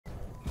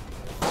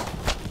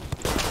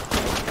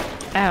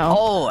Ow.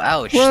 Oh,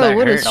 ouch. Whoa, that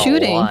what hurt is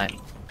shooting? a lot.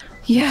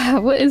 Yeah,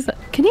 what is that?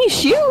 Can he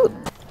shoot?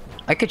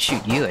 I could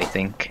shoot you, I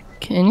think.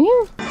 Can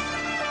you?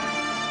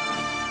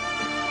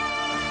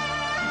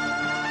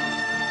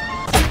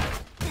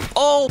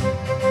 Oh!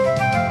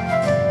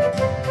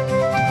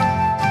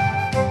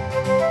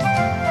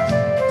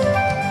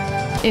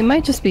 It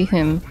might just be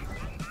him.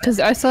 Because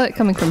I saw it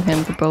coming from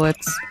him, the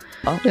bullets.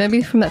 Oh.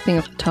 Maybe from that thing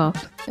up the top.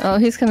 Oh,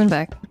 he's coming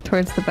back.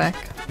 Towards the back.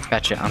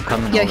 Gotcha, I'm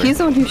coming Yeah, over. he's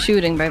the one who's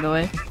shooting, by the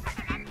way.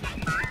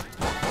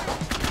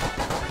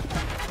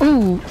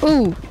 Ooh,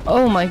 ooh.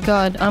 Oh my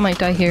god, I might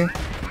die here.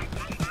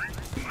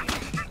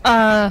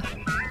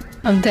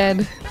 I'm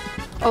dead.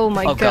 Oh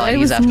my god, he's I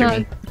was after not-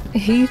 me.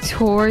 He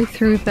tore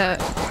through that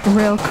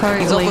rail car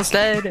He's like almost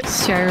dead.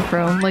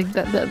 styrofoam. Like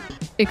that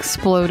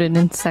exploded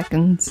in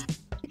seconds.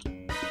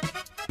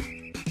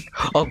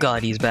 Oh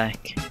god, he's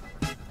back.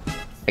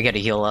 I gotta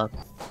heal up.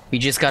 We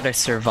just gotta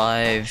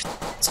survive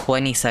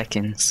 20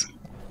 seconds.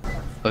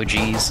 Oh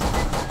jeez.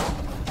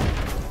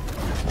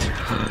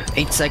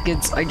 8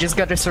 seconds. I just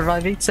gotta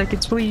survive 8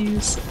 seconds,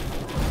 please.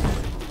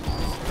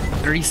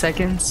 3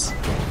 seconds.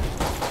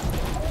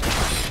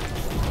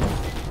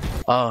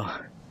 Oh.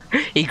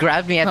 He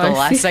grabbed me at the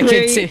last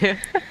second too.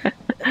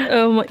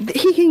 Oh my-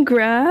 he can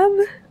grab?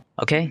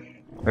 Okay,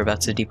 we're about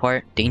to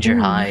depart. Danger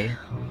high.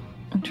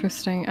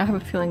 Interesting. I have a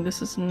feeling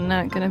this is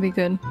not gonna be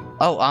good.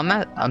 Oh,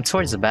 I'm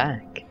towards the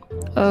back.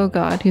 Oh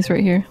god, he's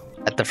right here.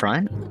 At the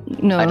front?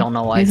 No, I don't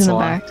know why he's it's in the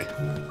locked.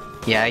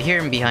 back. Yeah, I hear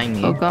him behind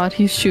me. Oh god,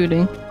 he's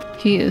shooting.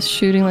 He is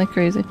shooting like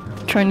crazy.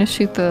 Trying to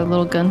shoot the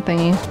little gun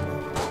thingy.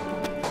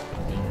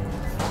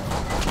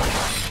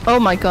 Oh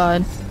my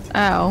god.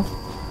 Ow.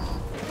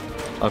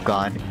 Oh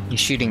god, he's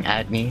shooting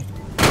at me.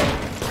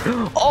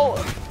 Oh!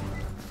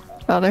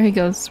 Oh, there he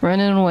goes,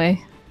 running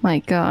away. My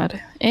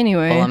god.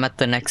 Anyway. Well, I'm at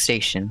the next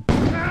station.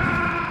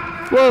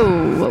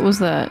 Whoa, what was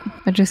that?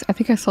 I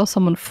think I saw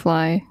someone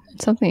fly.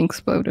 Something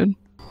exploded.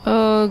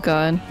 Oh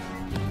god.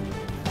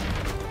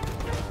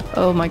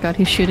 Oh my god,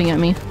 he's shooting at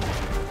me.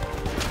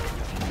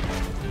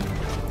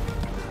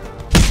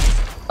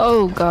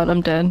 Oh god,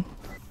 I'm dead.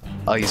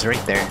 Oh, he's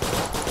right there.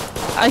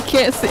 I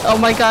can't see- oh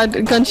my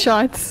god,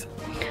 gunshots!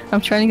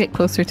 I'm trying to get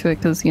closer to it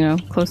because, you know,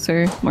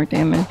 closer, more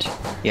damage.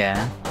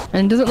 Yeah.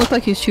 And it doesn't look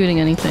like he's shooting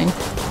anything.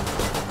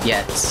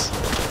 Yes.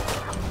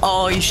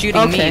 Oh, he's shooting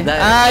Okay, me.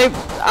 That...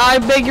 I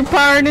beg your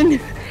pardon!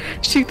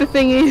 Shoot the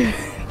thingy!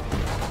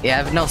 Yeah,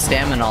 I have no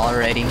stamina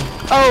already.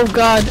 Oh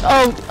god,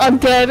 oh, I'm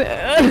dead!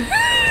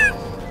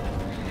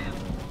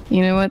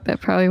 You know what, that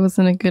probably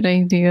wasn't a good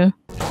idea.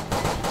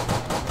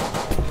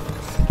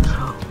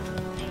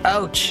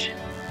 Ouch!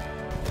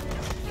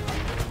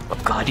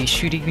 Oh god, he's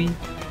shooting me.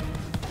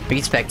 Are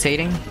you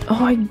spectating?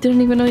 Oh, I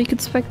didn't even know you could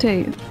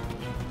spectate.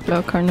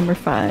 Oh, car number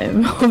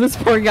 5. Oh, this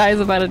poor guy's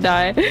about to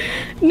die.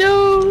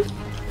 No!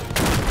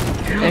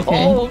 Okay.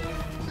 Oh!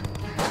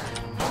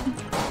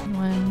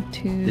 1,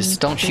 2, Just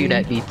don't shoot 3.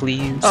 at me,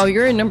 please. Oh,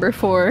 you're in number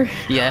 4.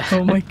 Yeah.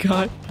 Oh my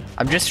god.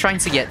 I'm just trying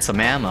to get some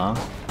ammo.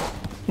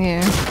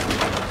 Yeah.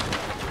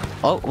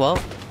 Oh,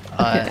 well.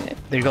 Okay.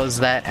 There goes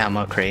that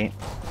ammo crate.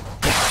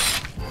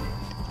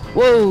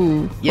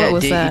 Whoa! Yeah, what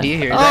was that? do you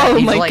hear that? Oh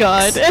He's my like,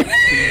 god!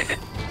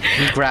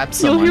 He grabbed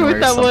You'll someone hear or what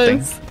that something.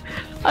 was.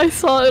 I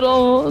saw it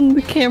all on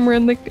the camera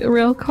in the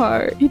rail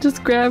car. He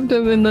just grabbed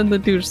him and then the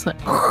dude just like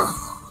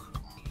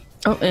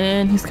oh,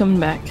 and he's coming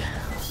back.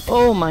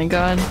 Oh my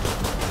god.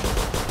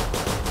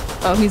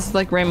 Oh, he's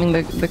like ramming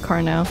the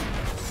car now.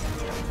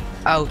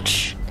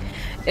 Ouch.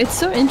 It's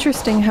so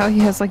interesting how he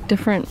has like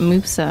different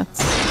movesets.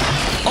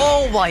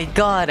 Oh my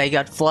god, I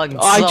got flung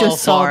I so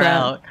just saw far that.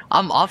 out.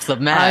 I'm off the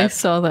map. I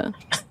saw that.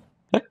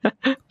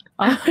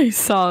 I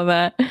saw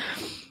that.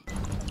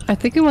 I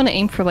think we want to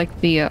aim for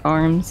like the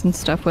arms and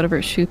stuff, whatever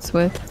it shoots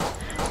with.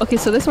 Okay,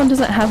 so this one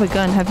doesn't have a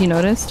gun, have you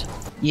noticed?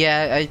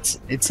 Yeah,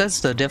 it says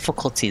the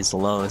difficulty is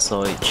low,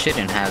 so it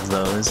shouldn't have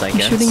those, I I'm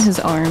guess. shooting his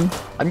arm.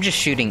 I'm just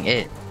shooting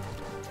it.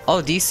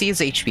 Oh, do you see his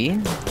HP?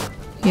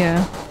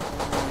 Yeah.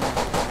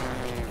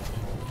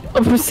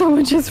 Oh,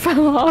 someone just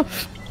fell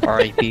off.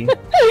 R.I.P.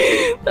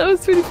 That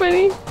was pretty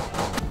funny.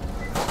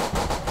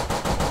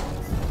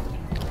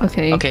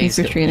 Okay, he's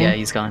retreating. Yeah,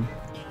 he's gone.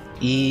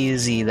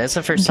 Easy. That's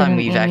the first Get time an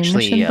we've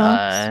actually ammunition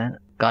box.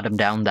 got him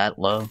down that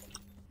low.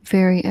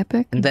 Very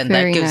epic. And then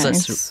Very that gives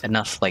nice. us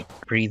enough like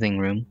breathing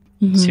room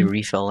Mhm. to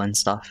refill and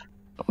stuff.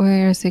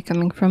 Where is he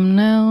coming from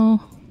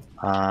now?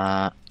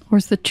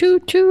 Where's the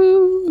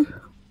choo-choo?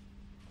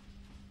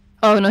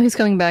 Oh no, he's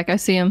coming back. I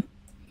see him.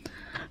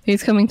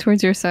 He's coming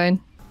towards your side.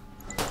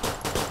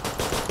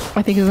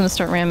 I think he's gonna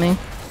start ramming.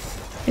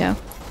 Yeah.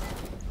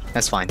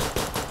 that's fine.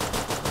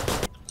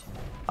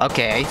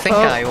 Okay, I think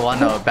Oh. I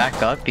wanna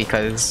back up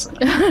because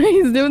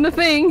He's doing the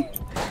thing.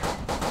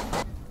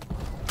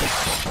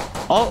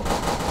 oh,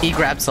 he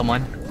grabbed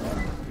someone.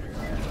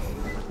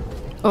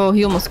 Oh,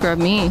 he almost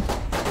grabbed me.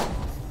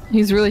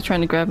 He's really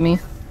trying to grab me.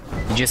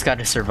 You just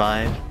gotta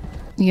survive.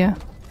 Yeah.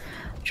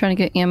 Trying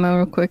to get ammo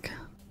real quick.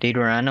 Did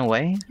he run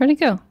away? Where'd he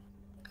go?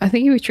 I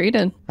think he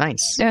retreated.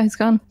 Nice. Yeah, he's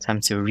gone. Time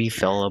to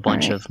refill a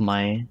bunch Alright. of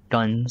my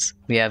guns.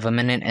 We have 1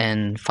 minute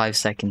and 5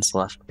 seconds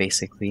left,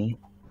 basically.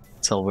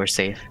 So we're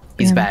safe.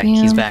 He's Bam, back. bam.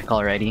 He's back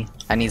already.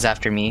 And he's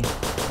after me.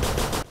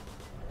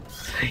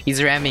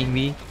 He's ramming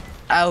me.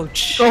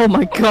 Ouch! Oh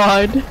my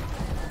god.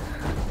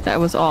 That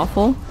was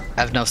awful.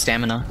 I have no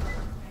stamina.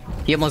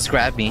 He almost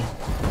grabbed me.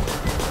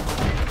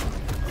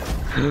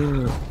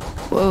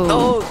 Whoa.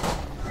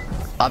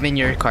 Oh! I'm in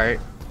your cart.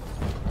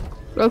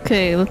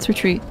 Okay, let's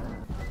retreat.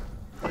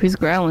 Oh, he's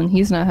growling.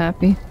 He's not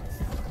happy.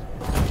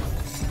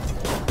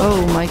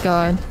 Oh my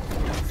god.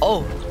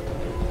 Oh!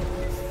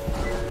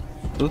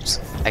 Oops.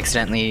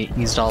 Accidentally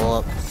used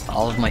all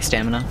of my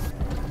stamina.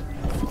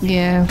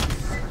 Yeah.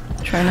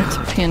 Try not to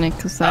panic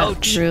because that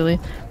Ouch. really...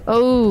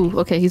 Oh,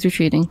 okay, he's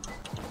retreating.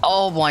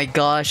 Oh my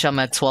gosh, I'm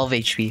at 12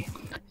 HP.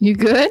 You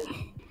good?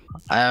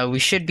 We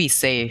should be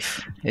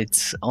safe.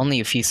 It's only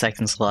a few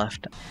seconds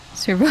left.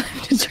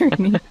 Survived a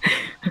journey.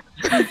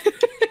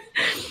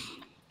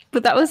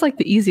 But that was like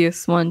the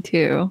easiest one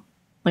too.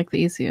 Like the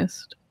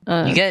easiest.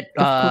 You get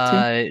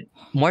difficulty.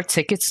 more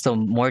tickets the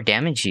more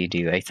damage you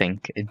do, I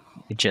think. It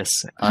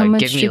just How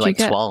much give me did you like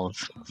get? 12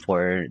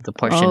 for the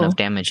portion Oh. of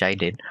damage I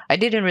did. I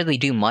didn't really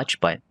do much,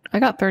 but I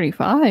got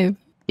 35.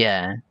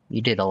 yeah,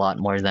 you did a lot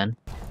more then.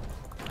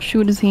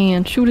 Shoot his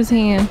hand. Shoot his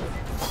hand.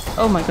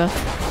 Oh my god.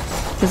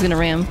 He's gonna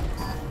ram.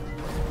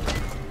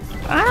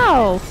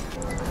 Ow!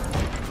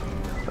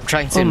 I'm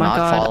trying to Oh my not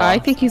god. fall I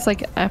off. think he's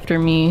like after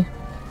me.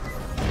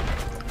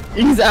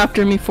 He's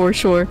after me for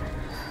sure.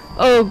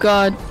 Oh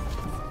god.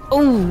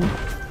 Oh.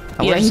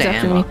 Oh, Yeah, where's he's the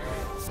after ammo? me.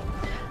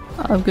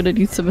 I'm gonna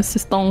need some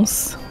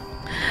assistance.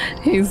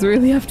 He's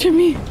really after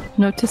me.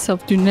 Note to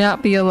self, do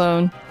not be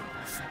alone.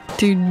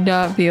 Do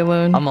not be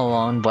alone. I'm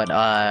alone, but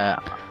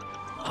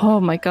Oh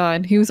my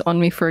god, he was on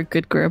me for a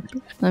good grip.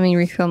 Let me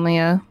refill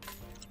my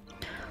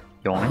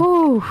you want me?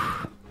 Whew.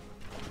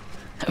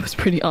 That was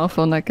pretty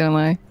awful, not gonna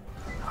lie.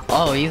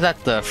 Oh, he's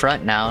at the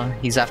front now.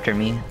 He's after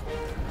me.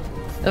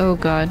 Oh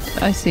god,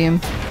 I see him.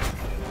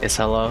 It's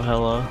hello,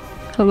 hello.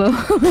 Hello.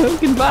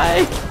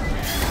 Goodbye.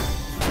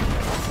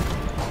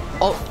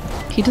 Oh,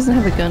 He doesn't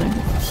have a gun.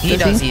 he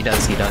does, he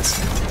does.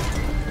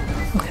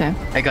 Okay.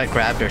 I got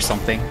grabbed or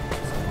something.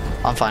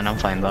 I'm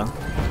fine though.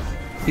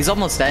 He's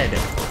almost dead.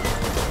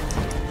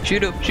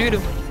 Shoot him, shoot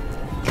him.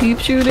 Keep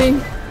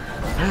shooting.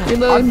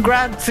 Reload. I'm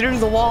grabbed through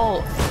the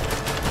wall.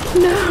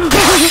 No.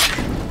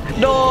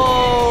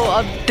 No,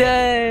 I'm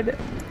dead.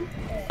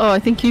 Oh, I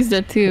think he's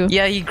dead too.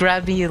 Yeah, he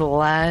grabbed me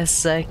last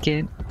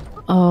second.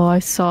 Oh, I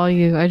saw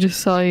you. I just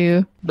saw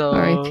you. No.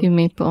 R.I.P.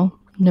 Maple.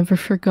 Never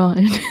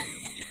forgotten.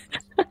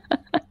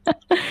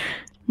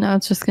 Now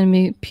it's just gonna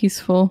be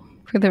peaceful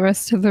for the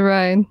rest of the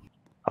ride.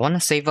 I want to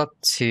save up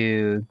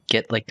to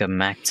get like a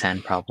Mac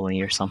 10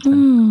 probably or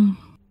something.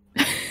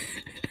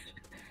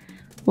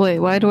 Wait,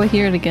 why do I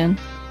hear it again?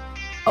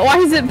 Oh, why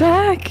is it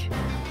back?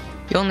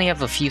 You only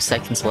have a few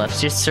seconds left.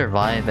 Just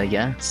survive, I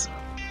guess.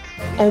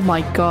 Oh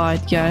my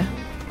god, yeah.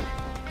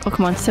 Oh,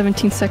 come on.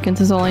 17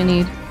 seconds is all I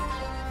need.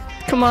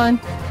 Come on.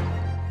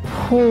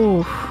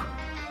 Oh.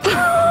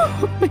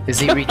 Is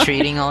he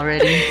retreating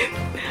already?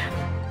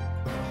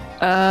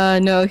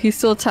 No, he's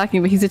still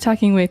attacking, but he's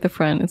attacking way at the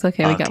front. It's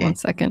okay, we got Okay. 1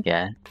 second.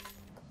 Yeah.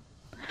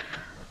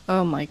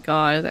 Oh my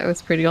god, that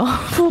was pretty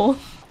awful.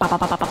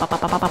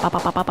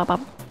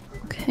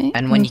 Okay.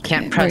 And when you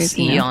can't okay, where press is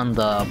he E now? on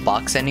the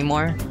box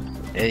anymore,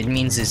 it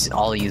means it's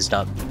all used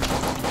up.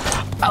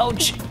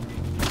 Ouch!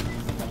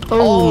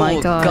 Oh, my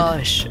god.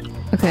 Gosh.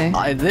 Okay.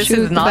 This Shoot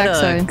is the not a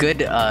backside. good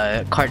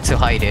card to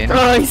hide in. Oh,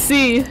 I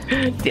see.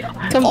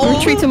 Come, Oh!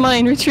 retreat to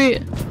mine.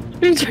 Retreat.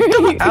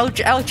 Retreat.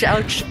 Ouch, ouch,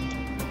 ouch.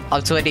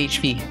 I'm 20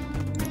 HP.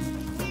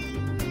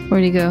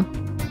 Where'd he go?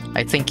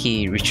 I think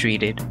he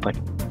retreated, but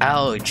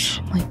ouch.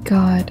 Oh my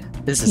god.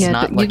 This is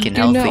not you looking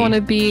do healthy. not want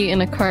to be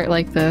in a cart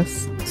like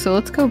this. So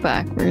let's go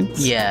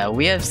backwards. Yeah,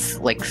 we have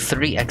like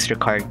 3 extra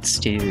cards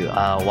to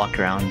walk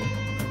around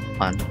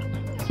on.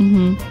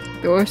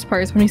 The worst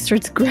part is when he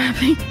starts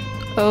grabbing.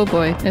 Oh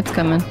boy, it's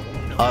coming.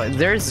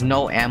 There's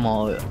no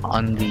ammo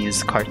on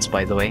these carts,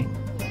 by the way.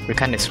 We're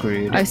kind of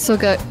screwed. I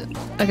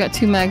got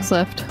 2 mags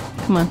left.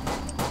 Come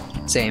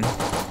on. Same.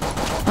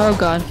 Oh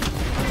god.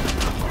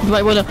 You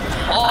might wanna.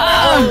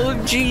 Oh,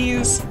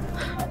 jeez.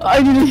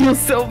 I need to heal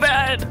so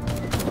bad.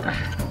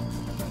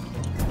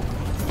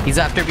 He's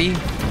after me.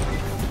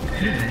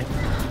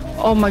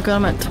 Oh my god,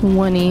 I'm at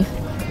 20.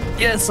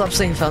 Yes, I'm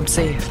safe. I'm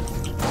safe.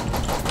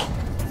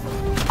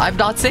 I'm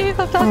not safe.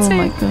 I'm not Oh safe.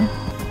 my god.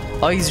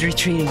 Oh, he's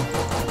retreating.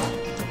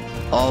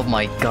 Oh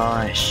my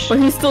gosh. But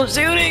he's still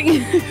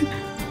shooting.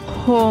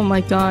 Oh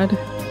my god.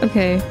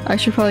 Okay, I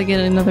should probably get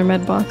another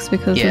med box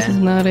because this Yeah. is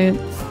not it.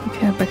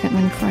 Okay, I'm back at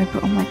 95,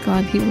 but oh my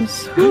god, he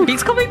was.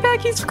 He's coming back.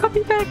 He's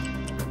coming back.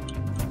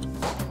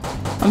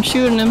 I'm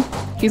shooting him.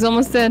 He's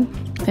almost dead.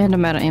 And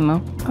I'm out of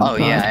ammo. Oh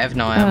yeah, god. I have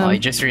no ammo. I Um,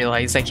 just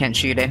realized I can't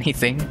shoot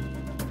anything.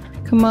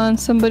 Come on,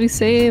 somebody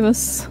save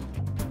us.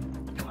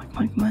 Come on, come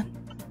on, come on.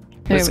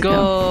 There Let's we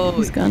go.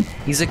 He's gone.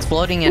 He's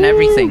exploding and Woo!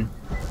 everything.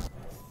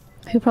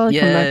 He'll probably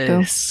come back though.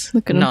 Yes.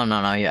 Look at him. No.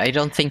 I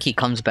don't think he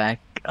comes back.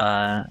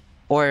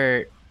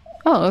 Or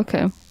Oh,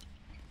 okay.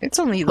 It's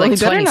only Well, like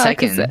he better 20 not,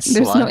 'cause seconds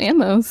there's no left.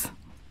 ammos.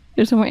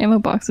 There's no more ammo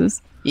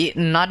boxes.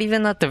 Not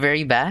even at the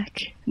very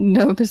back?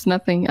 No, there's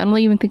nothing. I don't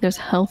even think there's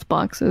health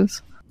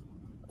boxes.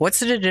 What's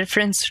the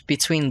difference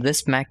between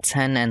this Mac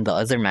 10 and the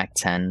other Mac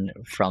 10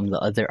 from the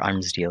other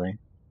arms dealer?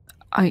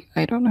 I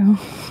don't know.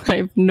 I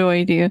have no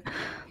idea.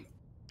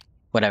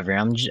 Whatever,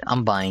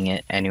 I'm buying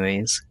it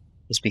anyways,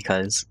 just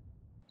because.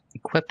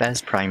 Equip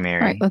as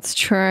primary. Alright, let's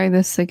try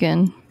this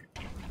again.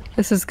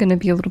 This is gonna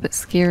be a little bit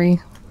scary.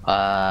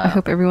 I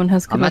hope everyone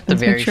has good I'm at the weapons.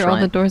 very Make sure all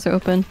the front. doors are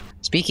open.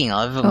 Speaking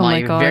of, Oh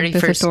my my God, very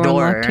there's a first door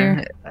door unlocked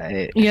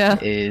here.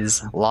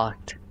 is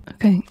locked.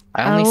 Okay.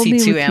 I only I'll see be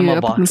 2 with you ammo up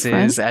in the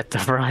boxes front. at the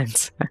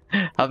front.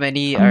 How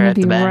many I'm are gonna at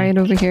the be back? right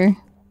over here.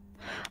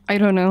 I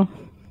don't know.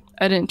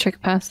 I didn't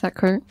check past that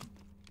cart.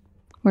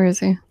 Where is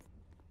he?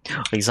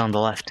 Oh, he's on the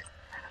left.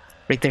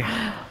 Right there.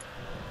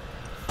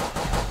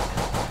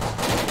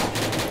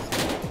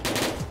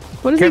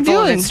 What is Careful he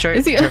of doing? his shirt.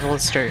 Is he Careful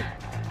of his shirt.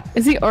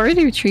 is he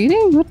already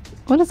retreating?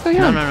 What is going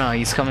on? No,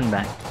 he's coming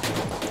back.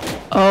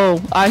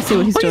 Oh, I see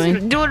what he's doing.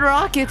 He's doing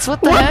rockets,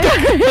 what the What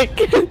heck?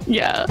 the heck?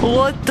 Yeah.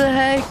 What the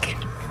heck?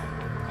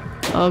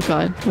 Oh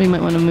god, we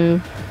might want to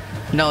move.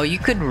 No, you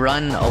could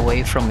run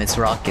away from his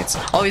rockets.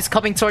 Oh, he's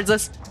coming towards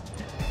us.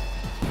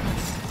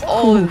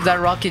 Oh, that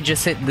rocket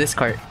just hit this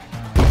cart.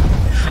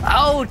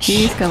 Ouch!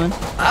 He's coming.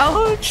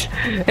 Ouch!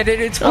 And then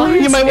it's Oh,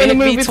 you might want to It hit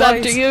move. me It's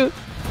twice. after you.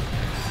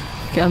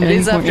 Okay, I'm It gonna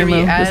is need more after me.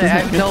 ammo. I This is not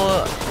have good.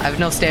 I have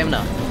no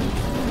stamina.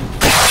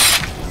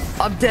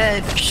 I'm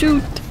dead.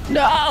 Shoot!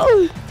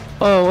 No!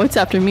 Oh, it's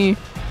after me.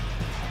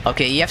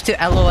 Okay, you have to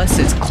LOS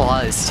his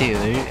claws too.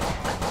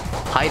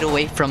 Hide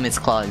away from his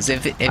claws.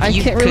 If I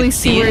you can't could really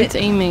see where it, it's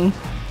aiming.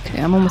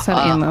 Okay, I'm almost out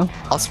of ammo.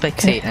 I'll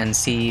spectate and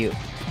see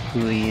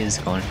who he is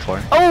going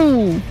for.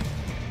 Oh!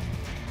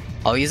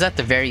 Oh, he's at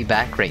the very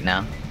back right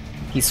now.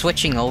 He's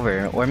switching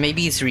over, or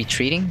maybe he's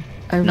retreating.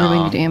 I really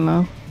need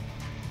ammo.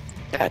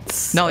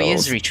 That's No, he so-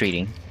 is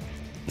retreating.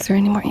 Is there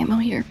any more ammo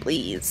here,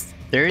 please?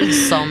 There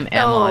is some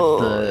ammo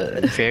No.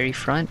 at the very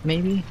front,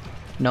 maybe?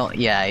 No,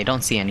 yeah, I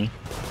don't see any.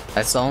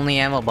 That's the only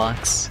ammo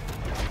box.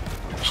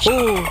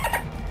 Oh!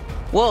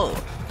 Whoa!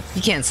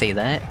 You can't say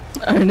that.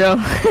 I know.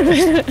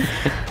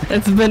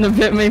 It's been a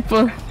bit,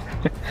 Maple.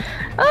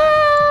 Ah!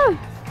 Oh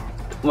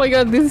my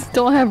god, these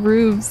don't have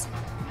roofs.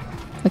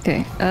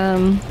 Okay,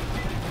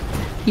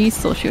 he's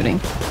still shooting.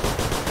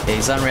 Yeah,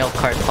 he's on rail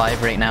cart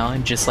 5 right now,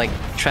 and just like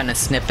trying to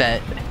snip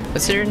at.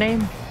 What's her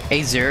name?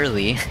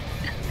 Azurely.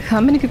 How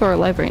many people are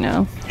alive right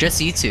now?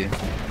 Just you two.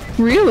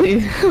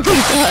 Really? Oh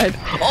my god.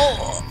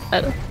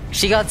 Oh!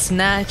 She got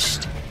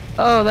snatched.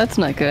 Oh, that's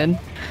not good.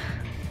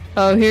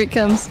 Oh, here it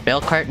comes.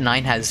 Rail cart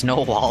 9 has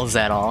no walls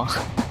at all.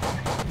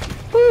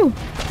 Woo!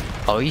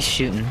 Oh, he's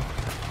shooting.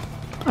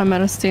 I'm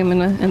out of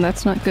stamina, and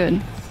that's not good.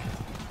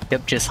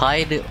 Yep, just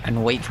hide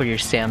and wait for your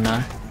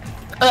stamina.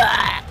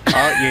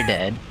 Oh, you're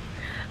dead.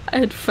 I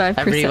had 5%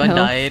 Everyone health.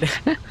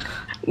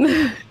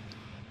 died.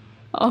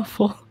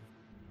 Awful.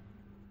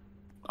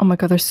 Oh my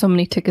god, there's so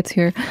many tickets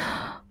here.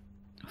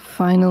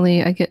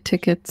 Finally, I get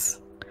tickets.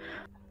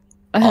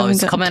 I Oh, haven't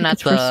he's gotten coming at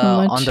tickets for so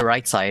much. on the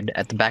right side,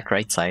 at the back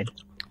right side.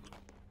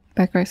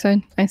 Back right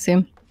side? I see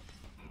him.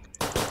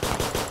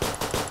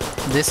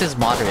 This is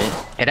moderate.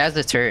 It has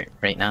a turret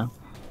right now.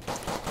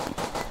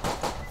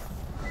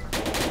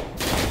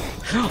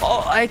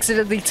 Oh, I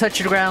accidentally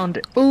touched the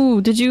ground.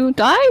 Ooh, did you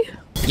die?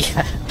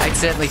 Yeah, I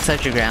accidentally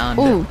touched the ground.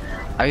 Ooh.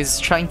 I was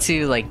trying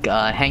to like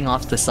hang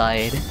off the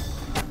side.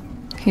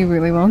 He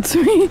really wants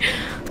me.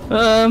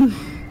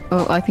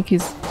 Oh, I think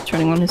he's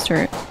turning on his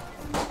turret.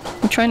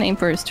 I'm trying to aim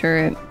for his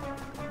turret.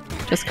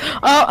 Just.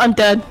 Oh, I'm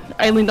dead.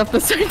 I leaned up the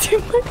side too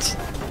much.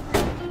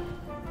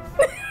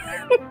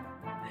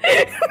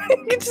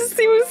 You can just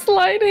see me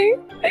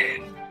sliding.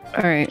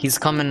 Alright. He's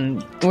coming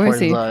Where is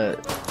toward he? the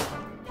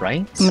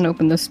right. I'm gonna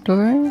open this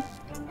door.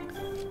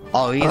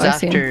 Oh, he's I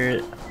see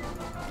after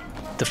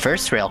the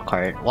first rail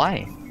cart.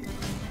 Why?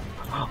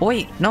 Oh,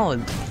 wait, no.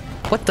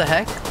 What the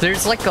heck?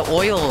 There's like an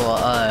oil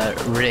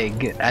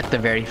rig at the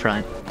very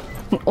front.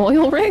 An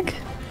oil rig?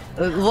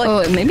 Look,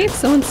 Oh, maybe it's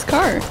someone's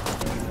car.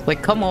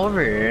 like come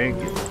over.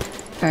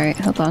 Alright,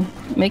 hold on.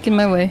 Making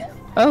my way.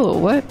 Oh,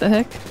 what the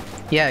heck?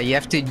 Yeah, you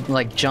have to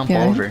like jump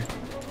Yeah. over.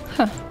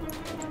 Huh.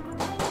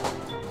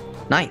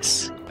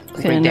 Nice.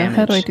 Okay, Great now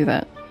how do I damage. do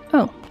that?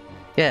 Oh.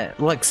 Yeah,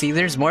 look, see,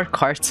 there's more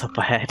carts up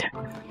ahead.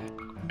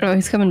 Oh,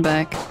 he's coming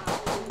back.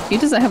 He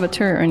doesn't have a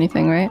turret or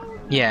anything, right?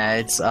 Yeah,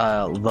 it's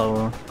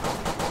low.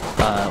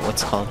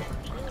 What's it called?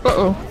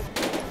 Uh-oh.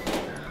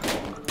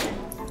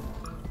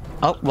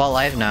 Oh, well,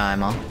 I have no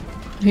ammo.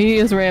 He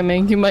is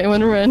ramming. You might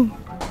want to run.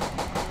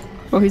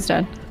 Oh, he's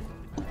dead.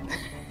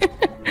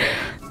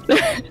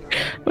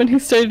 When he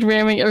started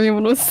ramming,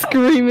 everyone was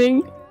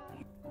screaming.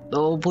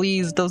 Oh,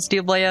 please, don't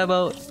steal my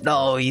ammo.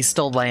 No, he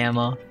stole my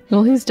ammo.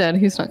 Well, he's dead.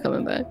 He's not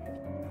coming back.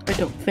 I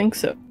don't think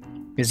so.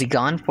 Is he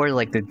gone for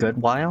like a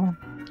good while?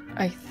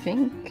 I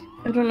think.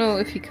 I don't know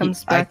if he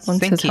comes I back once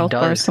think his he health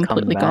bar is does come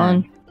completely back.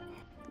 gone.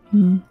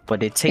 Hmm.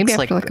 But it Maybe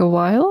takes after like a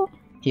while?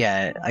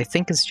 yeah, I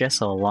think it's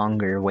just a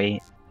longer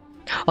wait.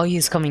 Oh,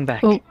 he's coming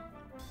back. Oh.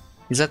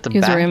 He's at the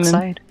He's back ramming.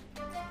 side?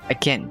 I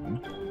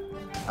can't...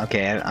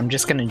 Okay, I'm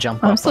just gonna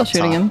jump I'm up still up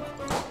shooting top.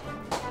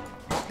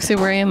 him. See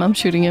where I am? I'm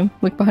shooting him.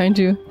 Look behind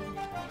you.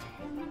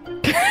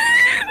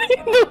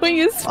 The way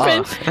you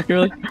sprint. Oh. You're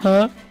like,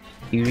 huh?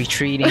 You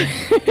retreating?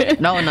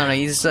 No,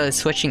 he's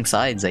switching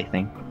sides, I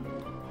think.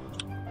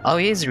 Oh,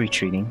 he is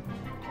retreating.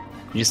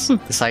 He just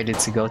decided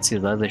to go to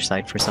the other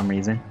side for some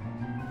reason.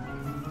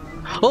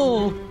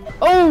 Oh!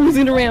 Oh, he's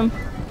gonna ram.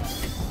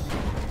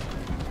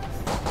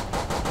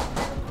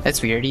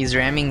 That's weird, he's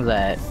ramming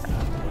that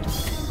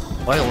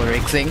oil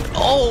rig thing.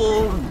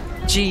 Oh!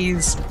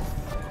 Jeez.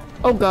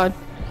 Oh god,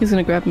 he's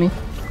gonna grab me.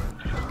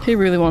 He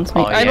really wants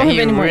me. Oh, I don't have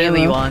any more he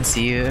really ammo. wants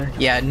you.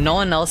 Yeah, no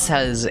one else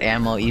has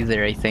ammo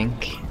either, I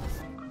think.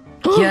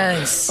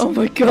 Yes! Oh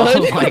my god.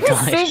 Oh my That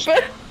was gosh. so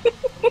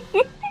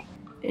bad.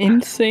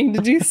 Insane.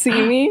 Did you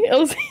see me? I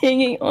was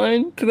hanging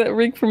on to that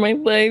rig for my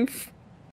life.